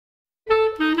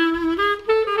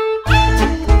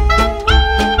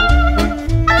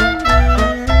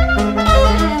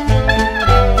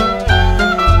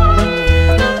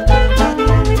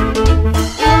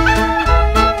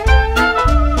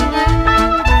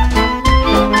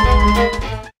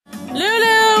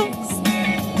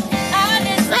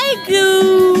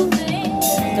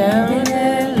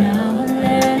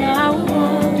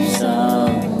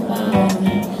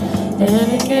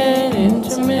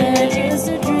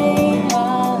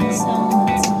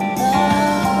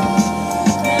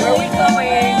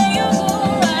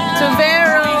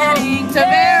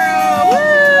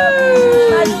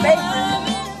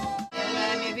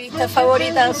mías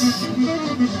favoritas.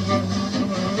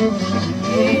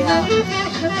 Yeah.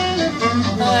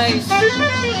 Nice.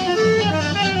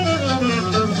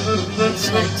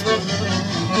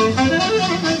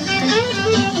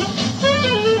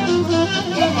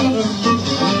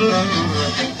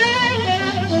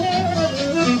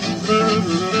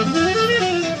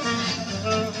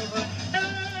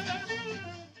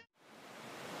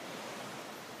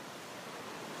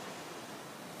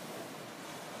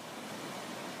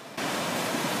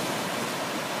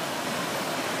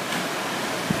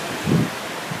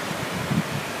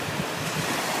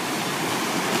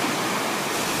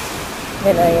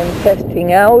 And I am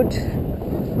testing out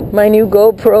my new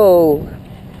GoPro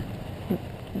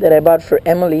that I bought for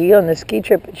Emily on the ski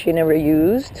trip that she never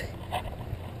used.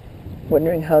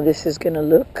 Wondering how this is gonna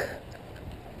look.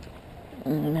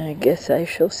 And I guess I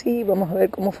shall see. Vamos a ver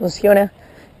cómo funciona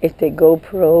este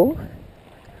GoPro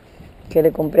que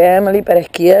le compré a Emily para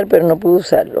esquiar, pero no pude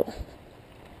usarlo.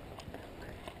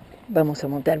 Vamos a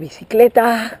montar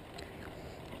bicicleta.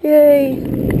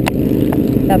 Yay.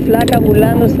 La flaca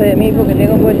burlándose de mí porque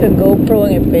tengo puesto el GoPro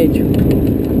en el pecho.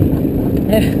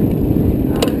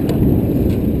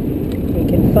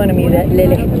 Making fun of me, that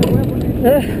lily.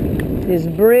 This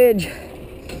bridge.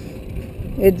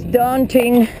 It's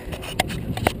daunting,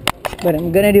 but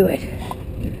I'm gonna do it.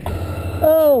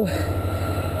 Oh,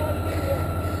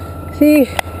 see?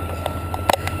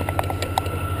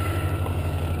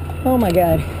 Oh my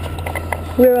God.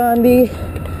 We're on the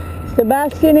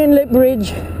Sebastian Inlet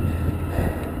Bridge.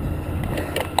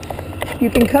 You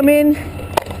can come in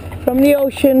from the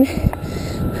ocean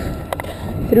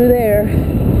through there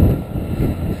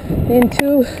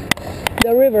into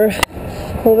the river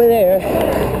over there.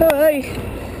 Hi.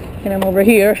 And I'm over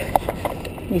here.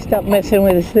 You stop messing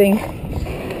with this thing.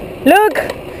 Look!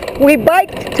 We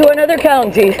biked to another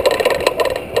county.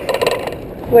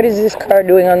 What is this car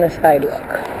doing on the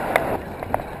sidewalk?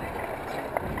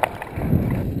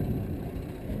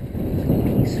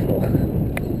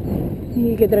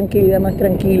 Y qué tranquilidad más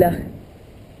tranquila.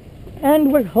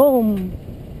 And we're home.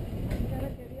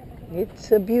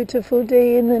 It's a beautiful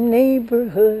day in the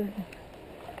neighborhood.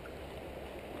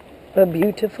 A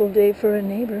beautiful day for a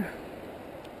neighbor.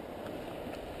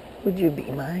 Would you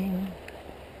be mine?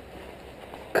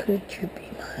 Could you be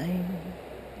mine?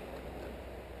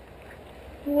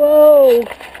 Whoa!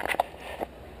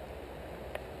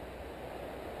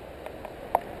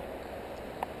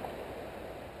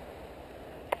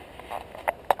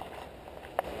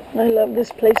 I love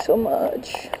this place so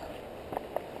much.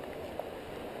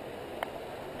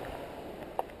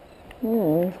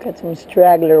 We've got some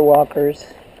straggler walkers.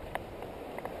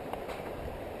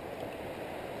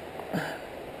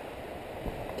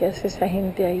 ¿Qué hace esa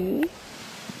gente ahí?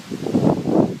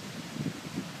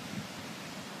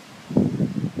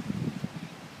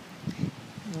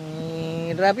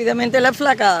 Y rápidamente la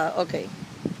flaca. Ok.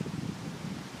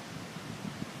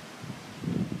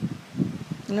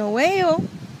 No veo.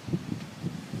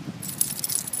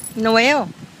 No veo.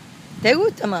 ¿Te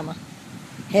gusta, mamá?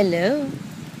 Hello.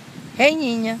 Hey,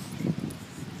 niña.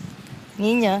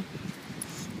 Niña.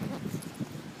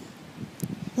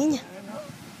 Niña.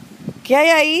 ¿Qué hay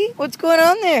ahí? What's going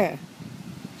on there?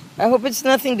 I hope it's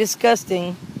nothing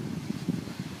disgusting.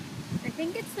 I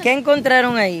think it's a, ¿Qué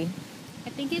encontraron ahí? I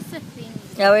think it's a thing.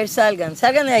 A ver, salgan.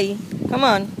 Salgan de ahí. Come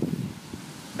on.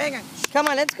 Vengan. Come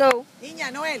on, let's go.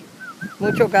 Niña, Noel.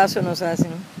 Mucho caso nos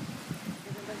hacen.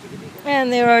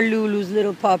 And there are Lulu's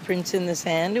little paw prints in the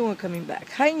sand, and we're coming back.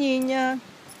 Hi, niña.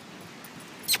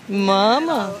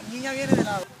 Mama. Niña viene de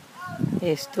lado.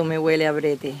 Esto me huele a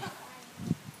brete.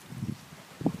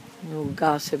 No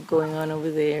gossip going on over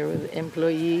there with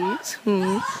employees.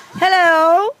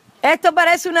 Hello. Esto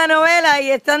parece una novela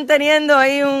y están teniendo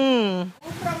ahí un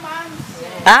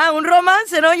romance. Ah, un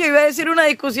romance, no, yo iba a decir una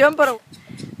discusión, pero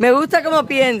me gusta cómo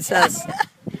piensas.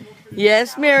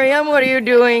 Yes, Miriam, what are you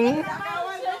doing?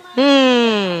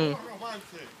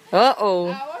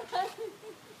 Uh-oh.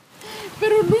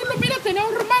 Pero Lulu, mira, tenía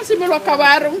un romance y me lo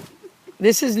acabaron.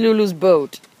 This is Lulu's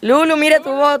boat. Lulu, mira tu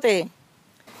bote.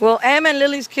 Well, Em and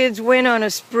Lily's kids went on a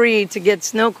spree to get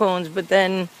snow cones, but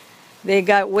then they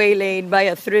got waylaid by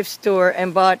a thrift store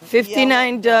and bought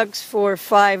 59 ducks for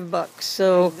 $5.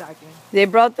 So Exactly. they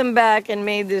brought them back and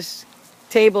made this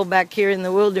table back here in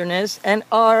the wilderness and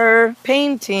are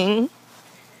painting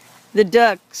the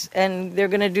ducks, and they're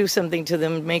going to do something to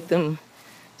them, make them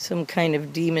some kind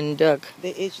of demon duck.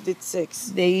 They each did 6.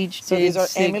 They each So did these are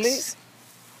 6. Emily's?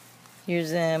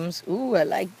 Here's Em's. Ooh, I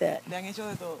like that. Le han hecho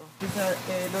de todo. These are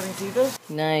Lorencitos.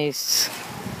 Nice.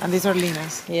 And these are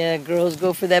Lina's. Yeah, girls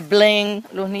go for that bling.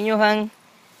 Los niños van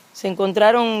Se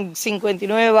encontraron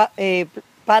 59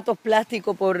 patos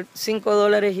plásticos por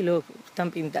 $5 y los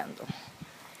están pintando.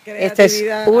 Esta es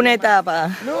una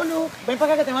etapa. No, ven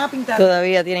para acá que te van a pintar.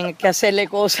 Todavía tienen que hacerle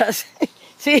cosas.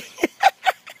 Sí.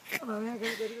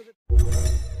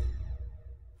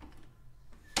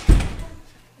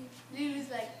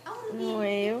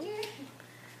 Noel.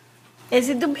 Is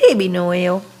it the baby,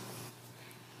 Noel?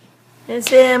 Is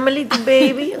it Emily, the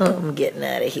baby? Oh, I'm getting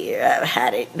out of here. I've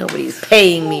had it. Nobody's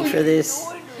paying me for this.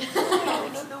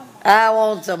 I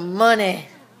want some money.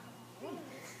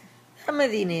 Dame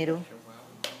dinero.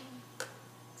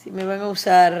 Si me van a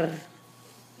usar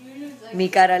mi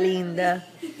cara linda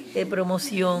de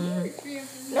promoción.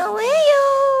 Noel.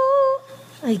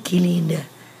 Ay, qué linda.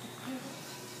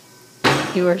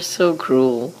 You are so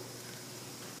cruel.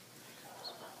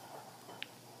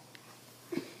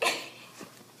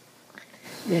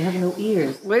 They have no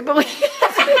ears. Wait, but we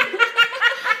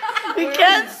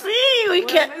can't see. We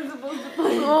can't.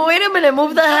 Oh, wait a minute.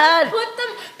 Move the hat.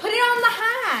 Put it on the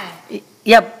hat.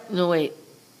 Yep. No, wait.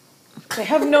 They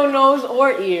have no nose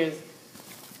or ears.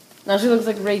 Now she looks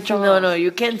like Rachel. No,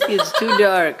 you can't see. It's too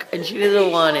dark, and she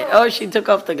doesn't want it. Oh, she took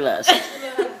off the glasses.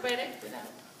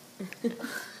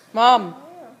 Mom,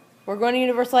 we're going to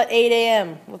Universal at 8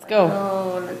 a.m. Let's go.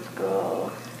 Oh, let's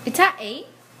go. It's at 8?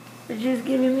 She's just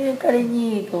giving me a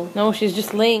cariñito. No, she's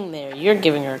just laying there. You're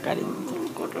giving her a cariño.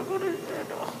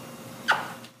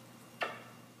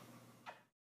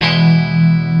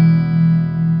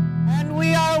 And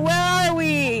we are, where are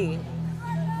we?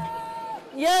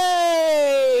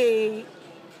 Yay!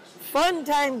 Fun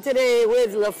time today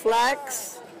with La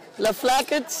Flackets,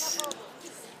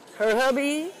 her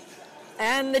hubby,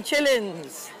 and the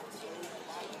Chillins.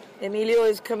 Emilio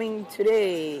is coming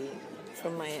today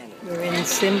from Miami. We're in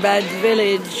Sinbad's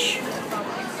village.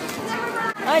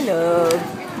 I love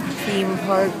theme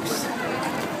parks.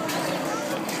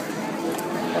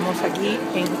 Estamos aquí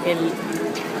en el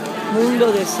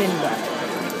mundo de Sinbad.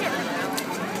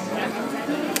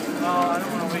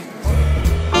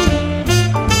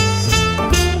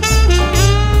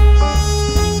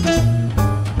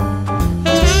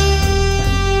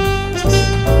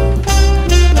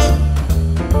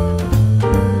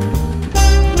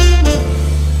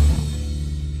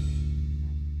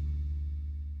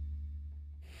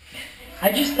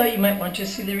 I just thought you might want to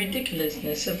see the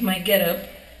ridiculousness of my getup.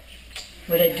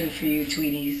 What I do for you,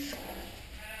 tweeties.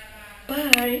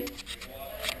 Bye.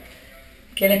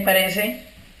 ¿Qué les parece?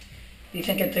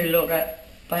 Dicen que estoy loca.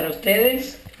 Para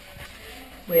ustedes,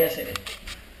 voy a hacer esto.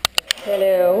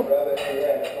 Hello.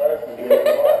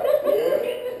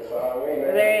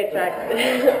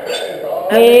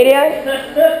 Miriam.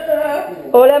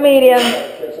 Hola, Miriam.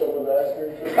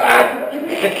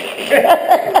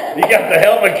 You got the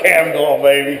helmet cam going,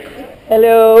 baby.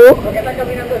 Hello. ¿Por qué estás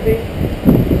caminando así?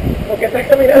 ¿Por qué estás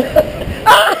caminando?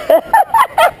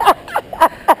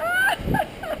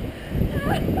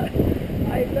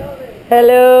 I love it.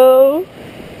 Hello.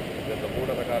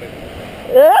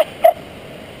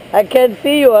 I can't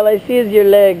see you. All I see is your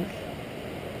legs.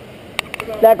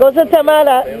 La cosa está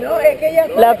mala. No, es que ella...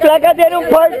 La flaca tiene un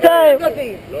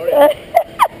part-time.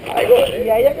 ¿Y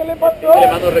a ella qué le pasó? Le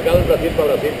mando un recado en Brasil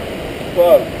para Brasil.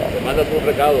 Le mandas un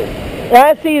recado.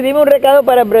 Ah, sí, dime un recado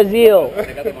para Brasil.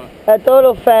 A todos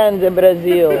los fans de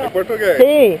Brasil. Português.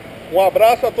 Sí.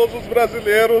 Abraço a todos os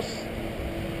brasileiros.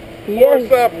 Yes.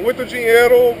 Força, muito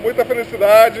dinheiro, muita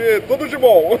felicidade, tudo de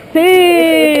bom.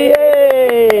 Sí.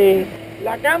 Hey.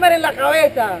 La cámara en la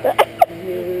cabeza.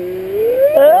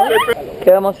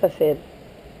 ¿Qué vamos a hacer?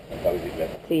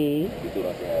 Sí.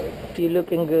 You're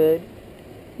looking good.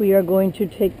 We are going to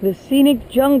take the scenic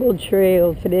jungle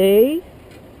trail today.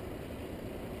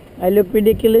 I look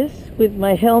ridiculous with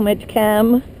my helmet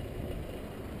cam,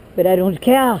 but I don't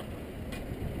care.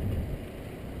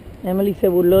 Emily se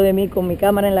burló de mí con mi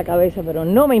cámara en la cabeza, pero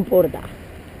no me importa.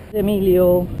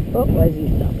 Emilio, oh, why is he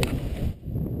stopping?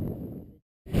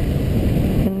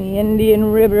 In the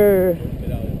Indian River.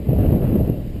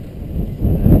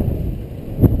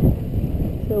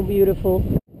 So beautiful.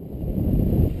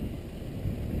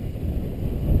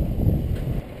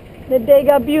 The day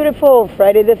got beautiful.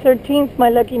 Friday the 13th, my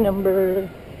lucky number.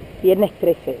 Viernes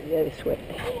 13, día de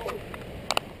suerte.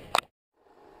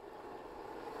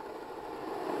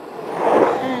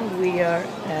 And we are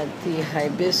at the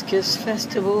Hibiscus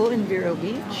Festival in Vero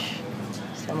Beach.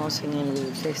 Estamos en el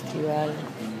festival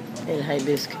del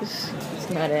Hibiscus. It's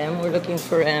not M, we're looking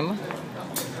for M.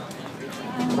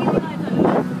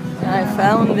 I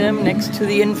found them next to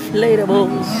the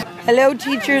inflatables. Hello,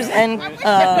 teachers and,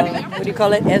 what do you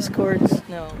call it, escorts?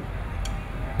 No.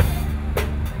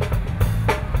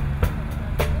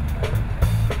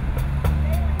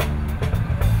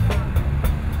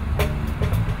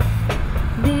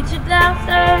 meet you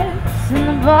downstairs in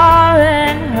the bar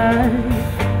and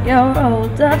hurt your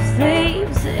rolled up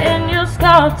sleeves and your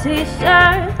skull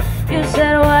t-shirt. You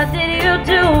said, what did you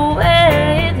do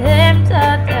with him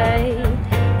today?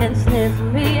 And sniffed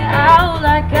me out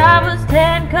like I was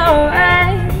 10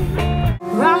 correct.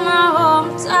 From my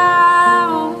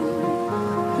hometown,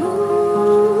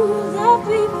 ooh, the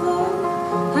people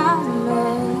I've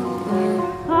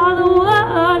met, all the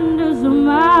wonders of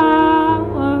my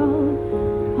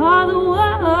world, all the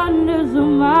wonders of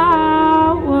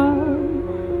my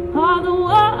world, all the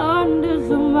wonders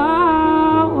of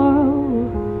my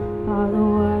world, all the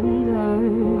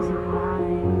wonders of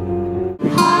mine.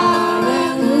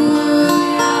 Hallelujah,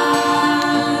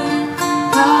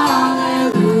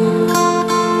 hallelujah.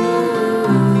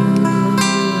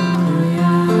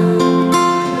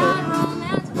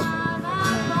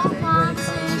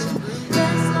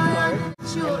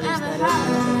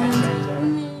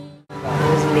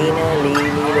 There's Lena, Lily,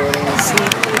 Lorenzi.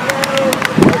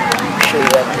 Show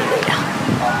you up later.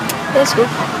 Let's go.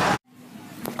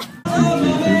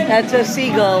 That's a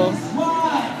seagull.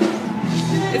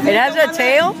 It has a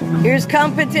tail. Here's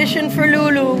competition for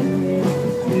Lulu.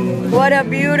 What a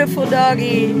beautiful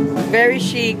doggy. Very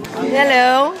chic.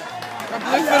 Hello. A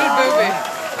blue-footed booby.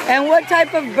 And what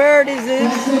type of bird is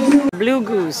this? Blue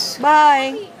goose.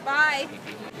 Bye. Bye.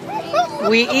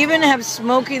 We even have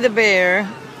Smokey the Bear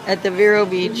at the Vero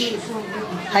Beach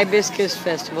Hibiscus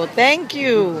Festival. Thank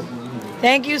you.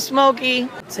 Thank you, Smokey.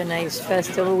 It's a nice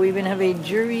festival. We even have a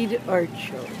juried art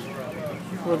show.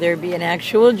 Will there be an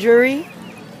actual jury?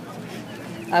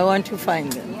 I want to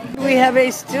find them. We have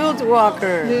a stilt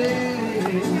walker.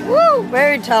 Woo,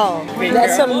 very tall.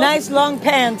 That's some nice long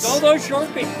pants. All those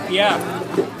short people. Yeah.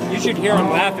 You should hear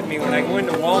them laugh at me when I go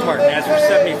into Walmart and ask for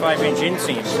 75-inch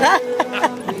inseams.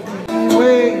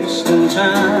 Wasting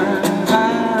time.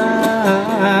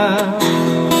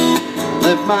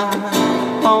 Left my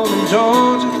home in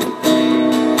Georgia,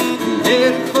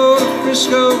 headed for the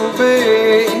Frisco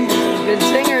Bay. Good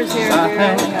singers here.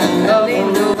 That's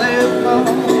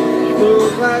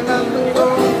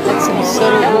some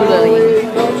subtle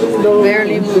hula,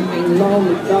 barely moving.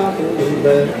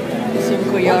 Some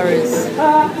collares.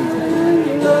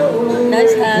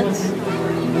 Nice hats.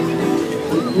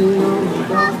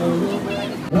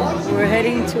 We're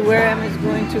heading to where Em is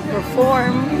going to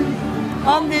perform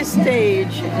on this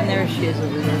stage. And there she is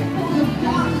over there.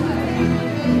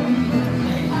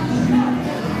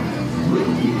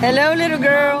 Hello, little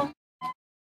girl.